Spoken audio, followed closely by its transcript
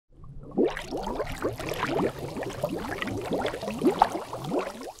So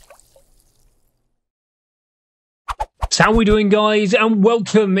how we doing, guys, and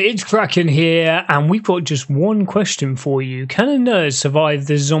welcome. It's Kraken here, and we've got just one question for you. Can a nerd survive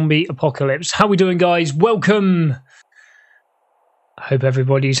the zombie apocalypse? How we doing, guys? Welcome. I hope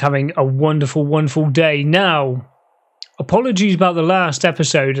everybody's having a wonderful, wonderful day. Now, apologies about the last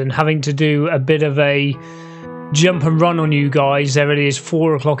episode and having to do a bit of a jump and run on you guys. There it is,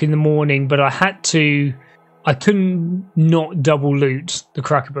 4 o'clock in the morning, but I couldn't not double loot the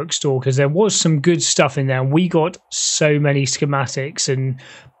Kraken bookstore because there was some good stuff in there. We got so many schematics and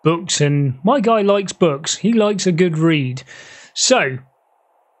books, and my guy likes books. He likes a good read. So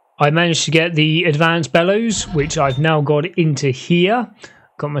I managed to get the advanced bellows, which I've now got into here.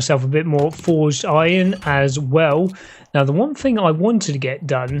 Got myself a bit more forged iron as well. Now, the one thing I wanted to get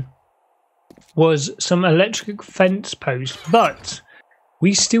done was some electric fence posts, but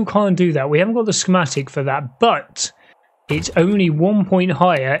we still can't do that. We haven't got the schematic for that, but it's only 1 point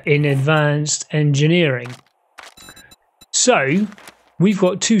higher in advanced engineering. So we've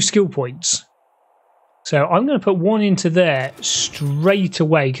got 2 skill points. So I'm going to put one into there straight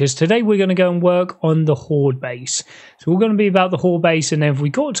away, because today we're going to go and work on the horde base. So we're going to be about the horde base, and then if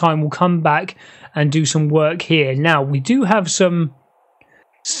we've got time, we'll come back and do some work here. Now, we do have some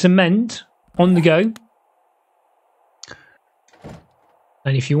cement on the go.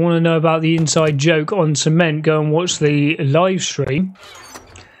 And if you want to know about the inside joke on cement, go and watch the live stream.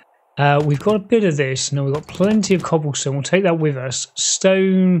 We've got a bit of this. Now, we've got plenty of cobblestone. We'll take that with us.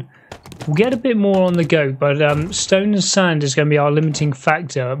 Stone, we'll get a bit more on the go, but stone and sand is going to be our limiting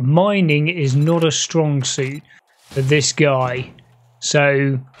factor. Mining is not a strong suit for this guy.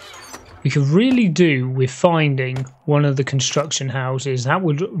 So we could really do with finding one of the construction houses. That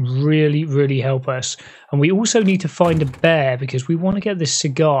would really, really help us. And we also need to find a bear because we want to get this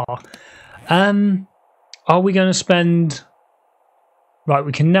cigar. Are we going to spend... Right,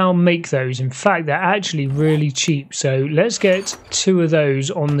 we can now make those. In fact, they're actually really cheap. So let's get 2 of those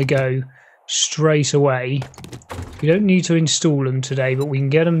on the go straight away. We don't need to install them today, but we can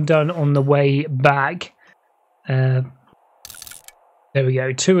get them done on the way back. There we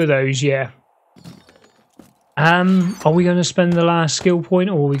go, 2 of those, yeah. Are we going to spend the last skill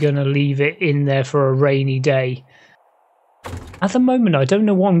point, or are we going to leave it in there for a rainy day? At the moment, I don't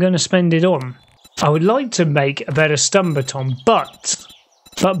know what I'm going to spend it on. I would like to make a better stun baton, but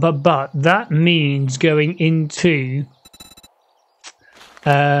that means going into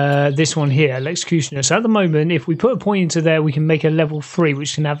this one here, Executioner. So at the moment, if we put a point into there, we can make a level 3,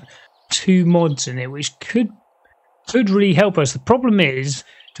 which can have 2 mods in it, which could really help us. The problem is,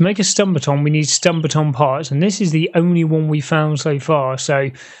 to make a stun baton, we need stun baton parts, and this is the only one we found so far. So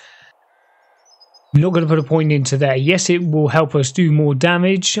I'm not going to put a point into there. Yes, it will help us do more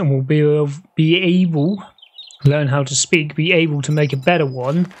damage, and we'll be able learn how to speak, be able to make a better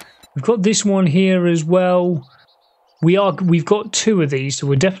one. We've got this one here as well. We've got 2 of these, so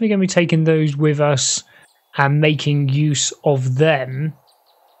we're definitely going to be taking those with us and making use of them.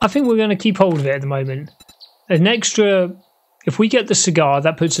 I think we're going to keep hold of it at the moment. An extra, if we get the cigar,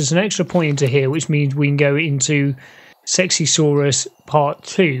 that puts us an extra point into here, which means we can go into Sexysaurus Part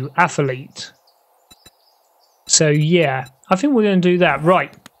 2, Athlete. So yeah, I think we're going to do that.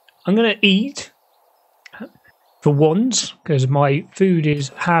 Right, I'm going to eat for once, because my food is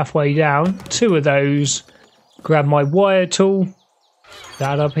halfway down. 2 of those. Grab my wire tool.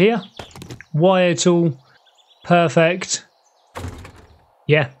 That up here. Wire tool. Perfect.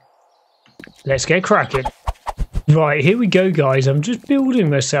 Yeah. Let's get cracking. Right, here we go, guys. I'm just building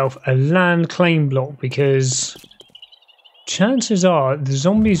myself a land claim block because chances are the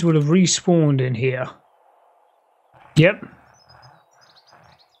zombies would have respawned in here. Yep.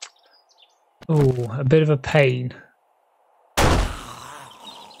 Oh, a bit of a pain.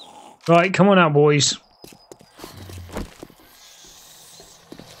 Right, come on out, boys.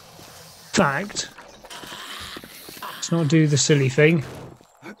 In fact, let's not do the silly thing.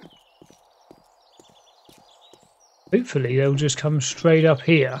 Hopefully they'll just come straight up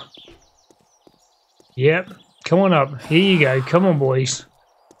here. Yep, come on up. Here you go. Come on, boys.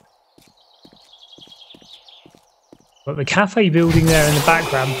 But the cafe building there in the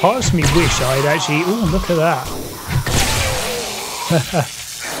background, parts of me wish I'd actually... Oh, look at that.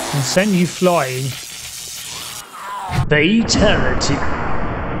 And send you flying. Fatality.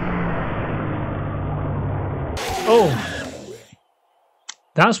 Oh.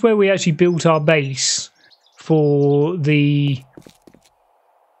 That's where we actually built our base for the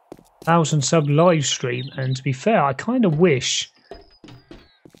 1,000 sub live stream. And to be fair, I kind of wish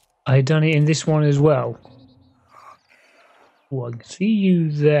I had done it in this one as well. Oh, I can see you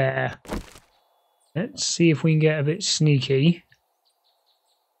there. Let's see if we can get a bit sneaky.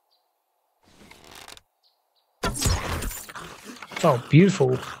 Oh,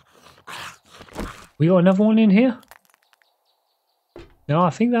 beautiful. We got another one in here? No, I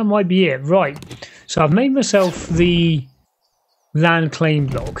think that might be it. Right. So I've made myself the land claim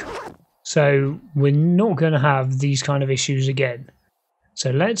block. So we're not going to have these kind of issues again. So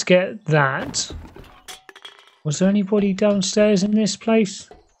let's get that. Was there anybody downstairs in this place?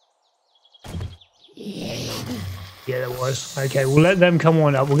 Yeah, there was. Okay, we'll let them come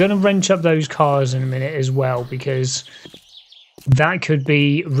on up. We're going to wrench up those cars in a minute as well, because that could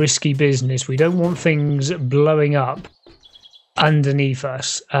be risky business. We don't want things blowing up underneath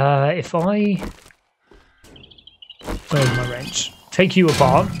us. If I... Where's my wrench? Take you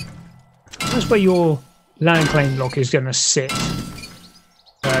apart. That's where your land claim block is going to sit.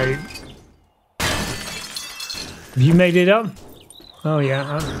 So... Have you made it up? Oh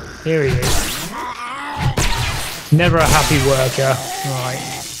yeah, here he is. Never a happy worker. Right.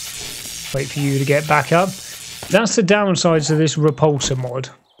 Wait for you to get back up. That's the downsides of this repulsor mod.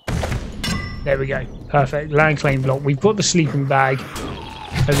 There we go. Perfect. Land claim block. We've got the sleeping bag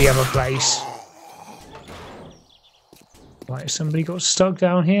at the other place. Right, somebody got stuck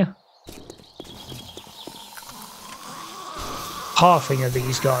down here? Halving of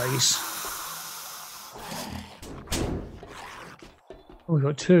these guys. Oh, we've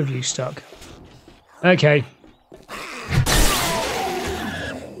got two of you stuck. Okay.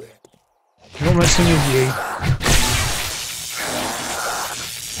 Not messing with you.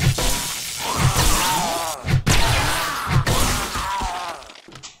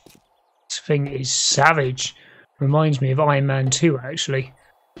 This thing is savage. Reminds me of Iron Man 2, actually.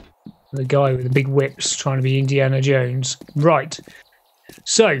 The guy with the big whips trying to be Indiana Jones. Right.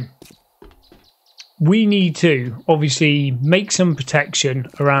 So, we need to obviously make some protection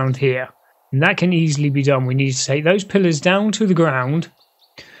around here. And that can easily be done. We need to take those pillars down to the ground.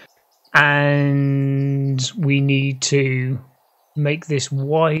 And we need to make this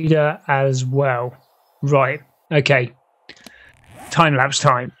wider as well. Right. Okay. Time-lapse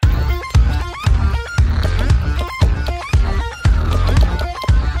time.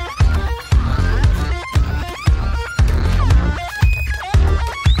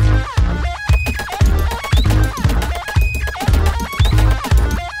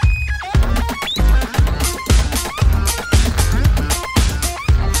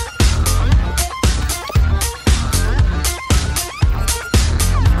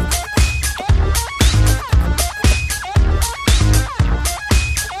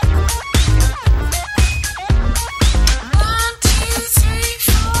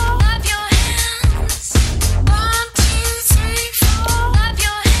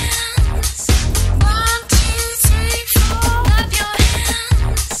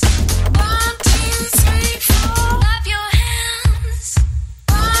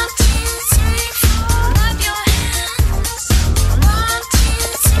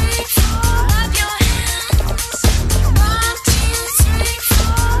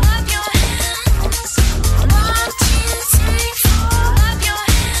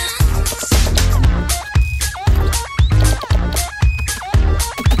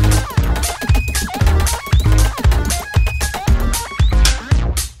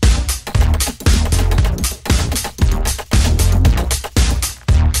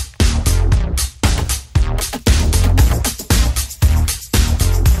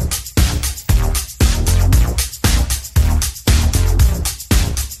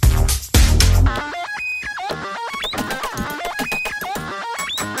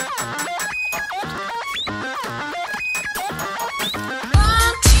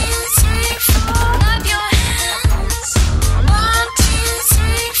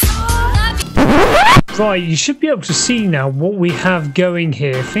 Right, you should be able to see now what we have going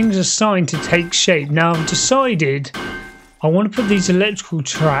here. Things are starting to take shape. Now I've decided I want to put these electrical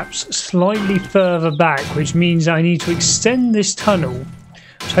traps slightly further back, which means I need to extend this tunnel,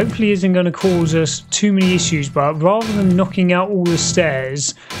 which hopefully isn't going to cause us too many issues, but rather than knocking out all the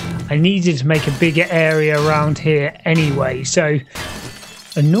stairs, I needed to make a bigger area around here anyway. So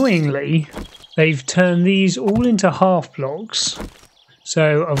annoyingly, they've turned these all into half blocks.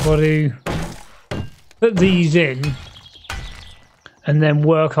 So I've got to put these in and then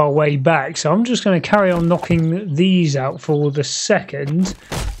work our way back. So I'm just going to carry on knocking these out for the second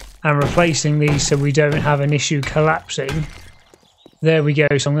and replacing these so we don't have an issue collapsing. There we go.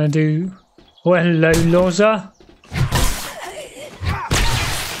 So I'm going to do... Oh, hello, Loza.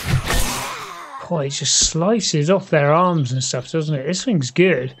 Oh, it just slices off their arms and stuff, doesn't it? This thing's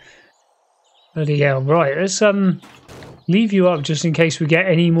good. Bloody hell. Right, let's leave you up just in case we get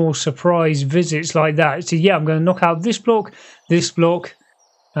any more surprise visits like that. So yeah, I'm going to knock out this block,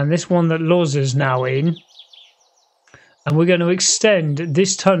 and this one that Loz is now in. And we're going to extend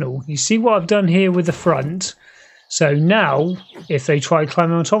this tunnel. You see what I've done here with the front? So now, if they try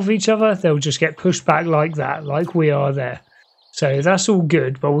climbing on top of each other, they'll just get pushed back like that, like we are there. So that's all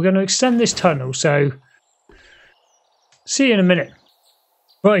good, but we're going to extend this tunnel. So, see you in a minute.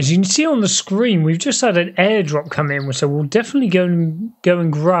 Right, as you can see on the screen, we've just had an airdrop come in, so we'll definitely go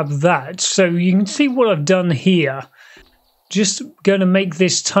and grab that. So you can see what I've done here. Just going to make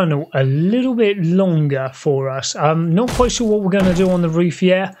this tunnel a little bit longer for us. I'm not quite sure what we're going to do on the roof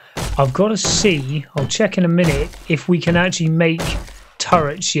yet. I've got to see, I'll check in a minute, if we can actually make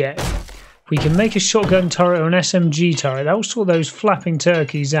turrets yet. We can make a shotgun turret or an SMG turret. That'll sort those flapping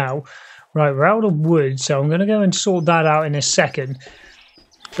turkeys out. Right, we're out of wood, so I'm going to go and sort that out in a second.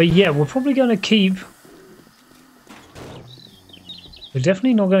 But yeah, we're probably going to keep... We're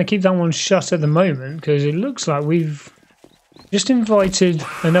definitely not going to keep that one shut at the moment, because it looks like we've just invited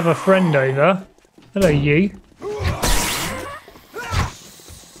another friend over. Hello, you.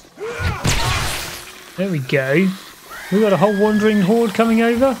 There we go. We've got a whole wandering horde coming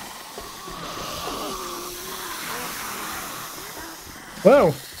over.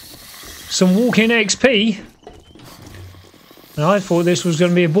 Well, some walk-in XP. And I thought this was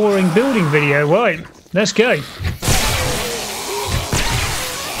going to be a boring building video. Right, let's go.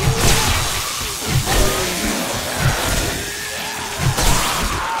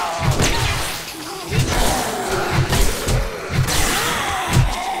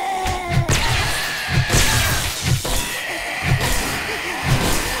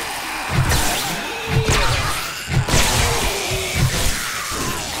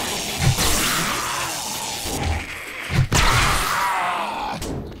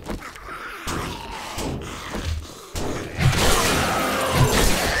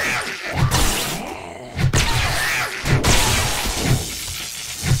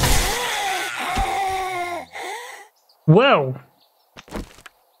 Well,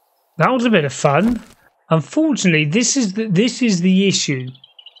 that was a bit of fun. Unfortunately, this is the issue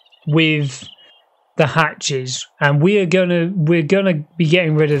with the hatches, and we're gonna be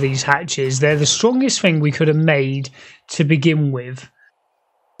getting rid of these hatches. They're the strongest thing we could have made to begin with,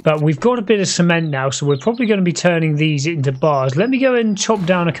 but we've got a bit of cement now, so we're probably going to be turning these into bars. Let me go and chop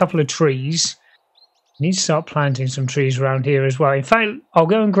down a couple of trees. Need to start planting some trees around here as well. In fact, I'll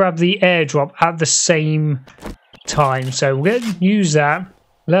go and grab the airdrop at the same time, so we'll use that,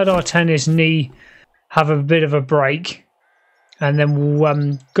 let our tennis knee have a bit of a break, and then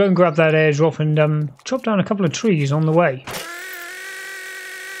we'll go and grab that airdrop and chop down a couple of trees on the way.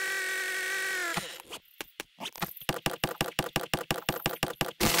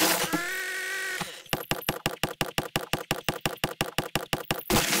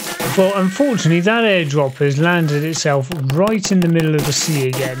 Well, unfortunately that airdrop has landed itself right in the middle of the sea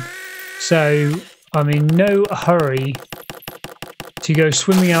again, so I'm in no hurry to go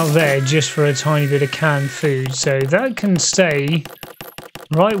swimming out there just for a tiny bit of canned food. So that can stay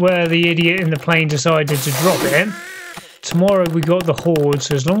right where the idiot in the plane decided to drop it. Tomorrow we got the horde,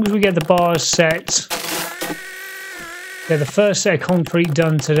 so as long as we get the bars set, get the first set of concrete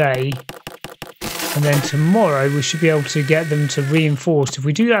done today, and then tomorrow we should be able to get them to reinforce. If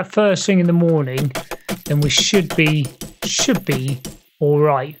we do that first thing in the morning, then we should be all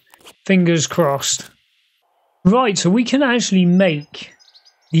right. Fingers crossed. Right, so we can actually make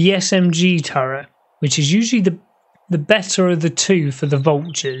the SMG turret, which is usually the better of the two for the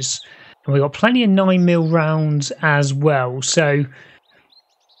vultures. And we've got plenty of 9mm rounds as well. So,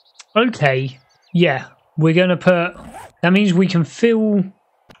 okay, yeah, we're going to put... That means we can fill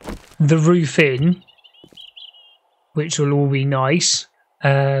the roof in, which will all be nice.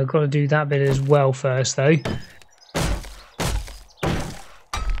 Got to do that bit as well first, though.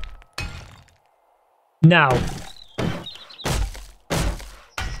 Now,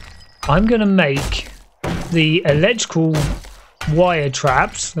 I'm going to make the electrical wire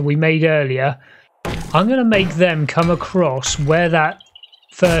traps that we made earlier. I'm going to make them come across where that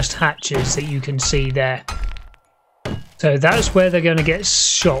first hatch is that you can see there. So that's where they're going to get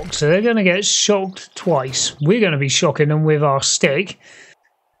shocked. So they're going to get shocked twice. We're going to be shocking them with our stick.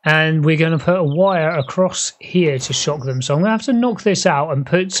 And we're going to put a wire across here to shock them. So I'm going to have to knock this out and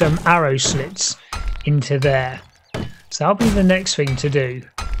put some arrow slits into there. So that'll be the next thing to do.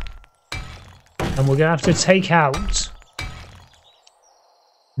 And we're going to have to take out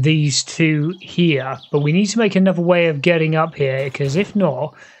these two here. But we need to make another way of getting up here, because if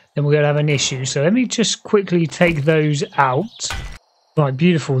not, then we're going to have an issue. So let me just quickly take those out. Right,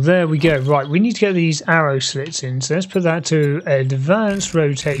 beautiful. There we go. Right, we need to get these arrow slits in. So let's put that to advanced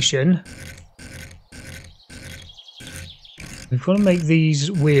rotation. We've got to make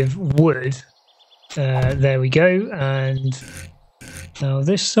these with wood. There we go. And now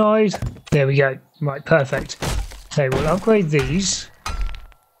this side. There we go. Right, perfect. Okay, we'll upgrade these.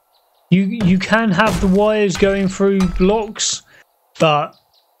 You can have the wires going through blocks, but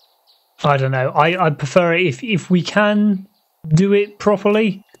I don't know. I prefer it if we can do it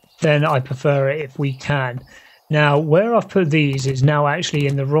properly, then I prefer it if we can. Now, where I've put these is now actually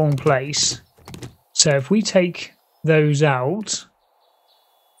in the wrong place. So if we take those out,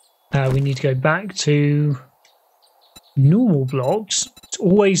 we need to go back to normal blocks. It's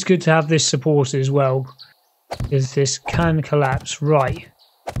always good to have this supported as well, because this can collapse. Right.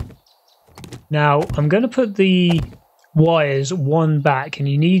 Now, I'm going to put the wires one back, and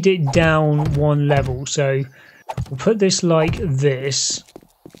you need it down one level. So we'll put this like this.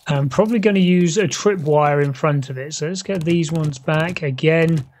 I'm probably going to use a tripwire in front of it. So let's get these ones back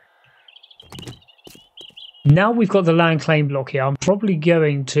again. Now we've got the land claim block here. I'm probably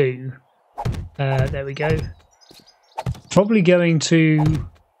going to... there we go. Probably going to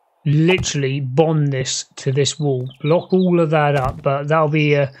literally bond this to this wall. Block all of that up. But that'll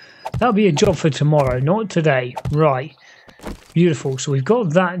be a job for tomorrow, not today. Right. Beautiful. So we've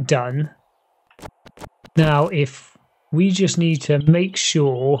got that done. Now, if we just need to make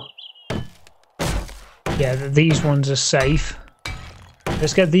sure, yeah, that these ones are safe.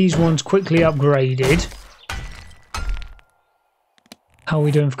 Let's get these ones quickly upgraded. How are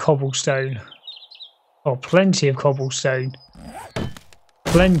we doing for cobblestone? Oh, plenty of cobblestone.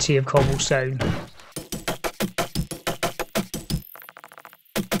 Plenty of cobblestone.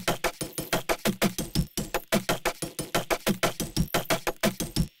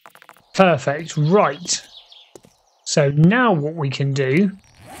 Perfect. Right. So now what we can do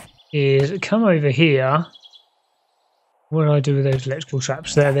is come over here. What do I do with those electrical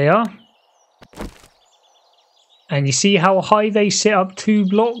traps? There they are. And you see how high they sit up 2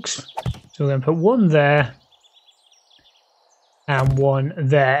 blocks? So we're going to put one there and one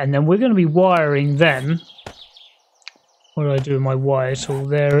there. And then we're going to be wiring them. What do I do with my wire tool?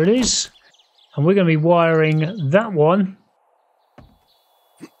 There it is. And we're going to be wiring that one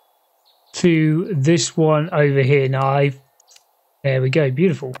to this one over here. Now there we go,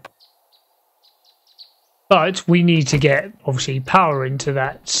 beautiful. But we need to get obviously power into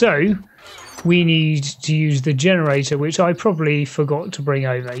that, so we need to use the generator, which I probably forgot to bring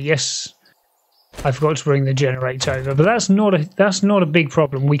over. Yes, I forgot to bring the generator over, but that's not a big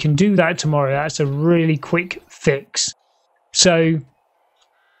problem. We can do that tomorrow. That's a really quick fix. So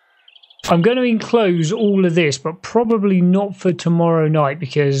I'm going to enclose all of this, but probably not for tomorrow night,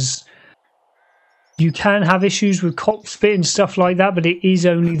 because you can have issues with cop spit and stuff like that, but it is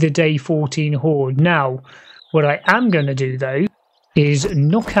only the day 14 horde. Now, what I am going to do though is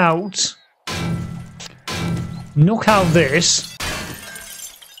knock out this.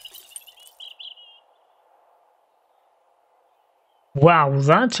 Wow,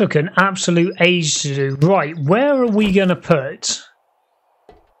 that took an absolute age to do. Right, where are we going to put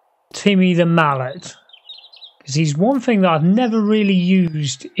Timmy the Mallet? Because he's one thing that I've never really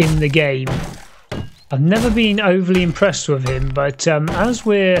used in the game. I've never been overly impressed with him, but as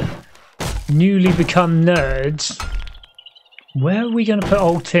we're newly become nerds, where are we going to put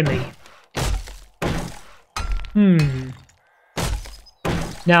old Timmy?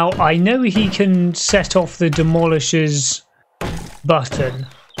 Now, I know he can set off the Demolisher's button,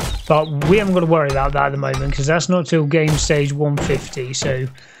 but we haven't got to worry about that at the moment, because that's not till game stage 150, so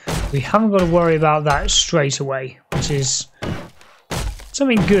we haven't got to worry about that straight away, which is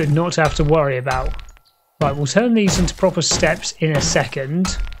something good not to have to worry about. Right, we'll turn these into proper steps in a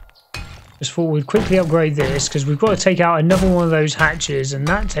second. Just thought we'd quickly upgrade this, because we've got to take out another one of those hatches, and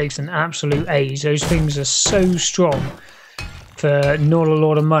that takes an absolute age. Those things are so strong for not a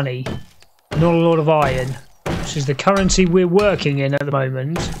lot of money, not a lot of iron, which is the currency we're working in at the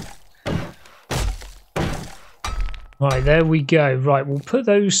moment. Right, there we go. Right, we'll put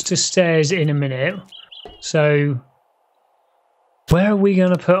those to stairs in a minute. So, where are we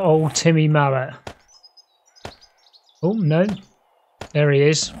going to put old Timmy Mallet? Oh, no. There he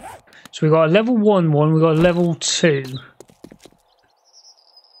is. So we've got a level 1 one, we've got a level 2.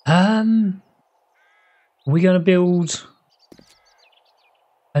 Are we going to build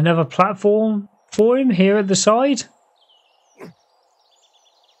another platform for him here at the side?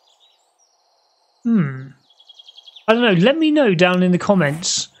 I don't know. Let me know down in the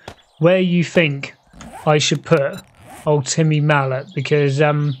comments where you think I should put old Timmy Mallet, because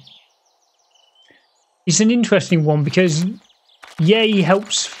it's an interesting one, because yeah, he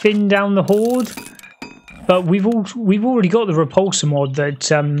helps thin down the horde, but we've already got the repulsor mod that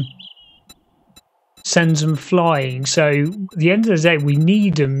sends them flying. So at the end of the day, we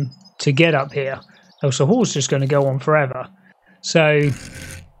need them to get up here, else the horde's just going to go on forever. So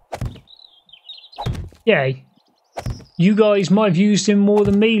yeah, you guys might have used him more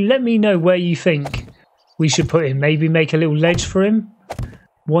than me. Let me know where you think we should put him. Maybe make a little ledge for him,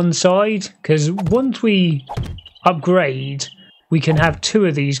 one side, because once we upgrade, we can have 2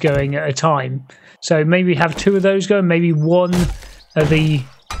 of these going at a time. So maybe have 2 of those going, maybe 1 of the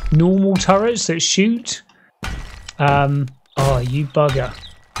normal turrets that shoot. Oh, you bugger.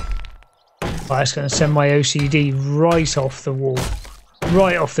 Oh, that's going to send my OCD right off the wall,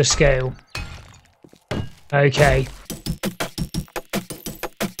 right off the scale. Okay.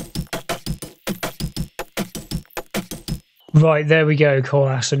 Right, there we go. Cool,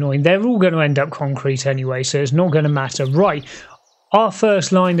 that's annoying. They're all going to end up concrete anyway, so it's not going to matter. Right, our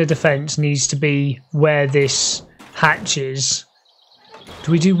first line of defence needs to be where this hatch is.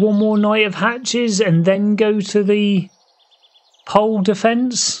 Do we do one more night of hatches and then go to the pole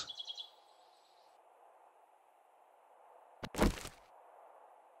defence?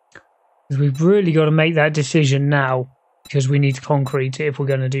 We've really got to make that decision now, because we need to concrete it if we're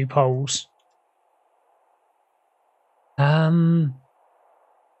going to do poles. Gonna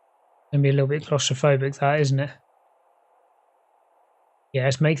be a little bit claustrophobic, that, isn't it? Yeah,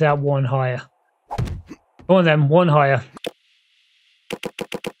 let's make that 1 higher. Go on then, 1 higher.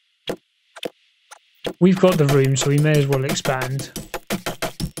 We've got the room, so we may as well expand.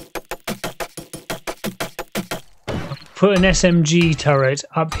 Put an SMG turret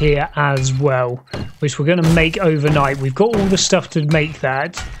up here as well, which we're going to make overnight. We've got all the stuff to make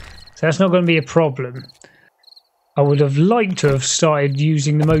that, so that's not going to be a problem. I would have liked to have started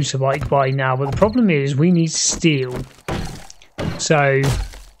using the motorbike by now, but the problem is we need steel. So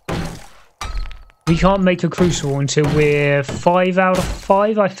we can't make a crucible until we're 5 out of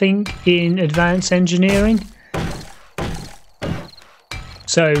 5, I think, in advanced engineering.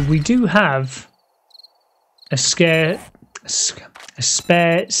 So we do have a spare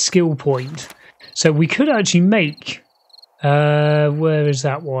skill point. So we could actually make... where is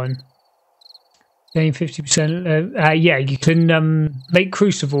that one? Gain 50%. Yeah, you can make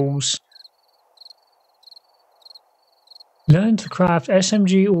crucibles. Learn to craft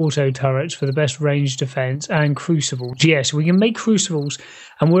SMG auto turrets for the best range defense and crucibles. Yes, we can make crucibles,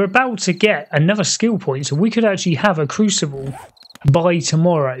 and we're about to get another skill point, so we could actually have a crucible by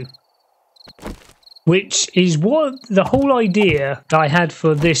tomorrow. Which is what the whole idea that I had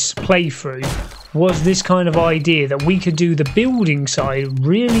for this playthrough was, this kind of idea that we could do the building side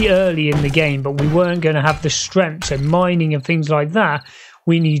really early in the game, but we weren't going to have the strength, so mining and things like that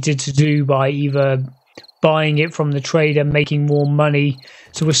we needed to do by either buying it from the trader, making more money.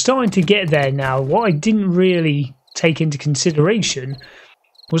 So we're starting to get there now. What I didn't really take into consideration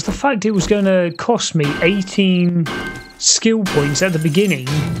was the fact it was going to cost me 18 skill points at the beginning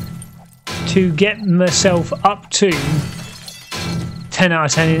to get myself up to 10 out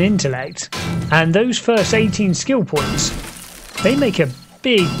of 10 in intellect, and those first 18 skill points, they make a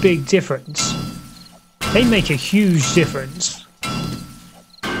big difference. They make a huge difference,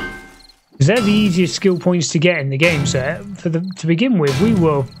 because they're the easiest skill points to get in the game. So to begin with, we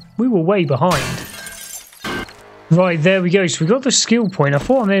were way behind. Right, there we go. So we got the skill point. I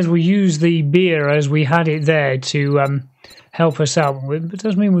thought I may as well use the beer as we had it there to help us out, but it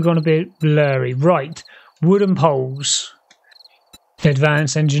does mean we've gone a bit blurry. Right, wooden poles.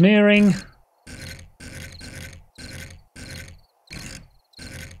 Advanced engineering.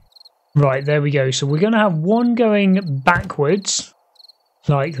 Right, there we go. So we're going to have one going backwards,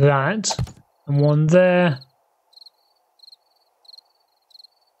 like that, and one there.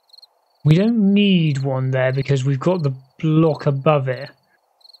 We don't need one there because we've got the block above it.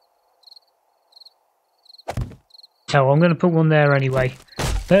 Oh, I'm going to put one there anyway.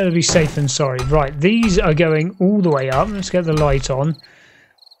 That'll be safe and sorry. Right, these are going all the way up. Let's get the light on.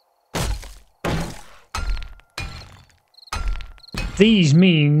 These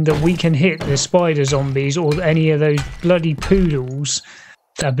mean that we can hit the spider zombies or any of those bloody poodles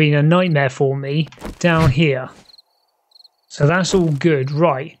that have been a nightmare for me down here. So that's all good.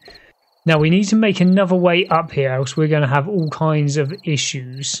 Right. Now we need to make another way up here, else we're going to have all kinds of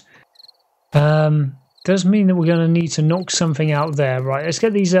issues. Does mean that we're going to need to knock something out there. Right, let's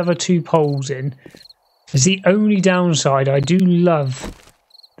get these other 2 poles in. It's the only downside. I do love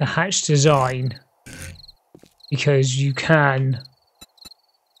the hatch design, because you can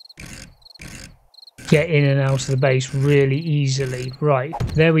get in and out of the base really easily. Right,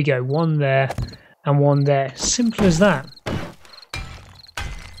 there we go. One there and one there. Simple as that.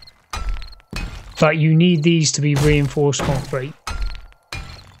 but you need these to be reinforced concrete.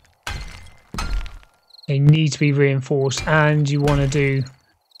 They need to be reinforced, and you want to do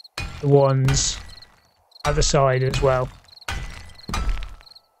the ones at the side as well.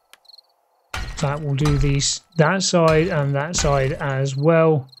 That will do these, that side and that side as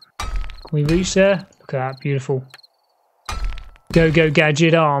well. Can we reach there? Look at that, beautiful. Go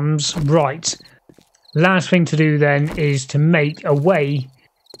gadget arms. Right. Last thing to do then is to make a way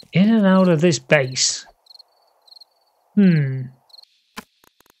in and out of this base.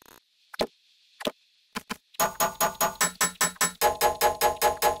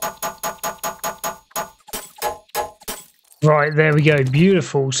 Right, there we go.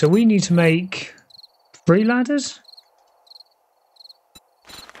 Beautiful. So we need to make 3 ladders?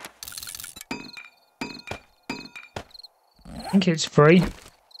 I think it's 3.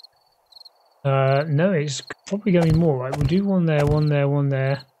 No, it's probably going to be more, right? We'll do one there, one there, one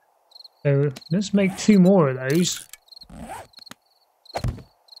there. So let's make 2 more of those.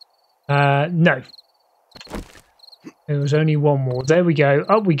 No. There was only 1 more. There we go.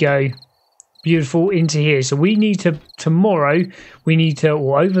 Up we go. Beautiful, into here. So we need to, tomorrow, we need to,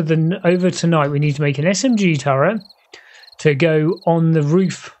 or over tonight, we need to make an SMG turret to go on the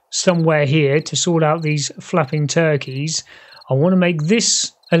roof somewhere here to sort out these flapping turkeys. I want to make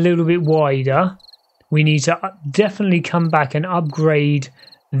this a little bit wider. We need to definitely come back and upgrade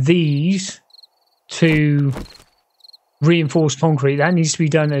these to reinforced concrete. That needs to be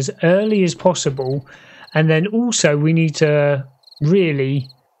done as early as possible. And then also we need to really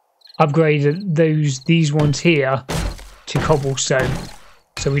upgrade these ones here to cobblestone,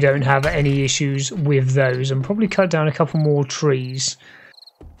 so we don't have any issues with those, and probably cut down a couple more trees.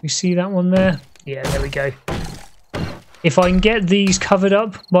 You see that one there? Yeah, there we go. If I can get these covered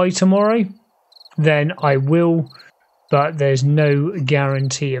up by tomorrow, then I will, but there's no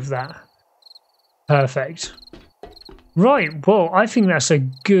guarantee of that. Perfect. Right, well, I think that's a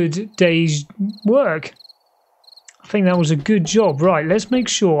good day's work. I think that was a good job. Right, let's make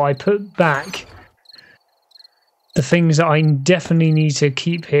sure I put back the things that I definitely need to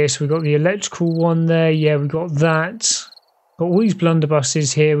keep here. So we've got the electrical one there. Yeah, we've got that. Got all these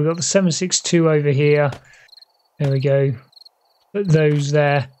blunderbusses here. We've got the 762 over here. There we go. Put those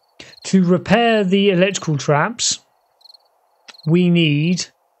there. To repair the electrical traps, we need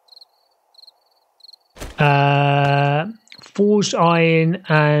forged iron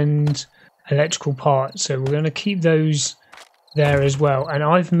and electrical parts, so we're going to keep those there as well. And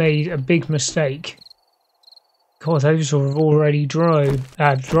I've made a big mistake. God, those are already dried.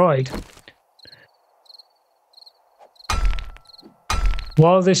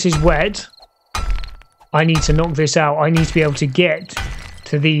 While this is wet, I need to knock this out. I need to be able to get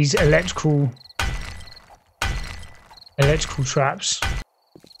to these electrical traps,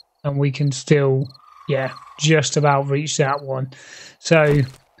 and we can still, yeah, just about reach that one. So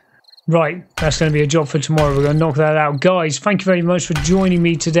right, that's going to be a job for tomorrow. We're going to knock that out. Guys, thank you very much for joining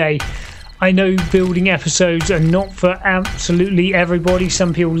me today. I know building episodes are not for absolutely everybody.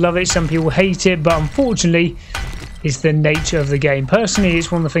 Some people love it, some people hate it, but unfortunately, it's the nature of the game. Personally,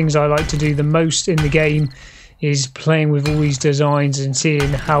 it's one of the things I like to do the most in the game, is playing with all these designs and seeing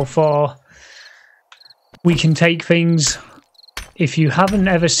how far we can take things. If you haven't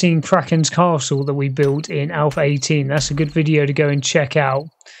ever seen Kraken's castle that we built in Alpha 18, that's a good video to go and check out.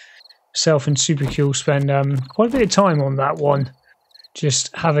 Self and Supercool spend quite a bit of time on that one,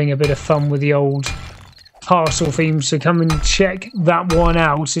 just having a bit of fun with the old castle themes. So come and check that one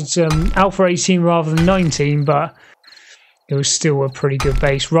out. It's Alpha 18 rather than 19, but it was still a pretty good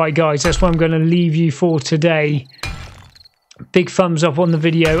base. Right, guys, that's what I'm going to leave you for today. Big thumbs up on the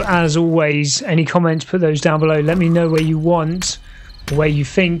video as always. Any comments, put those down below. Let me know where you want, where you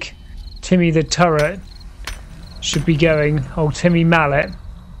think Timmy the Turret should be going. Oh, Timmy Mallet.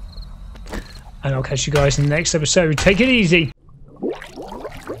 And I'll catch you guys in the next episode. Take it easy.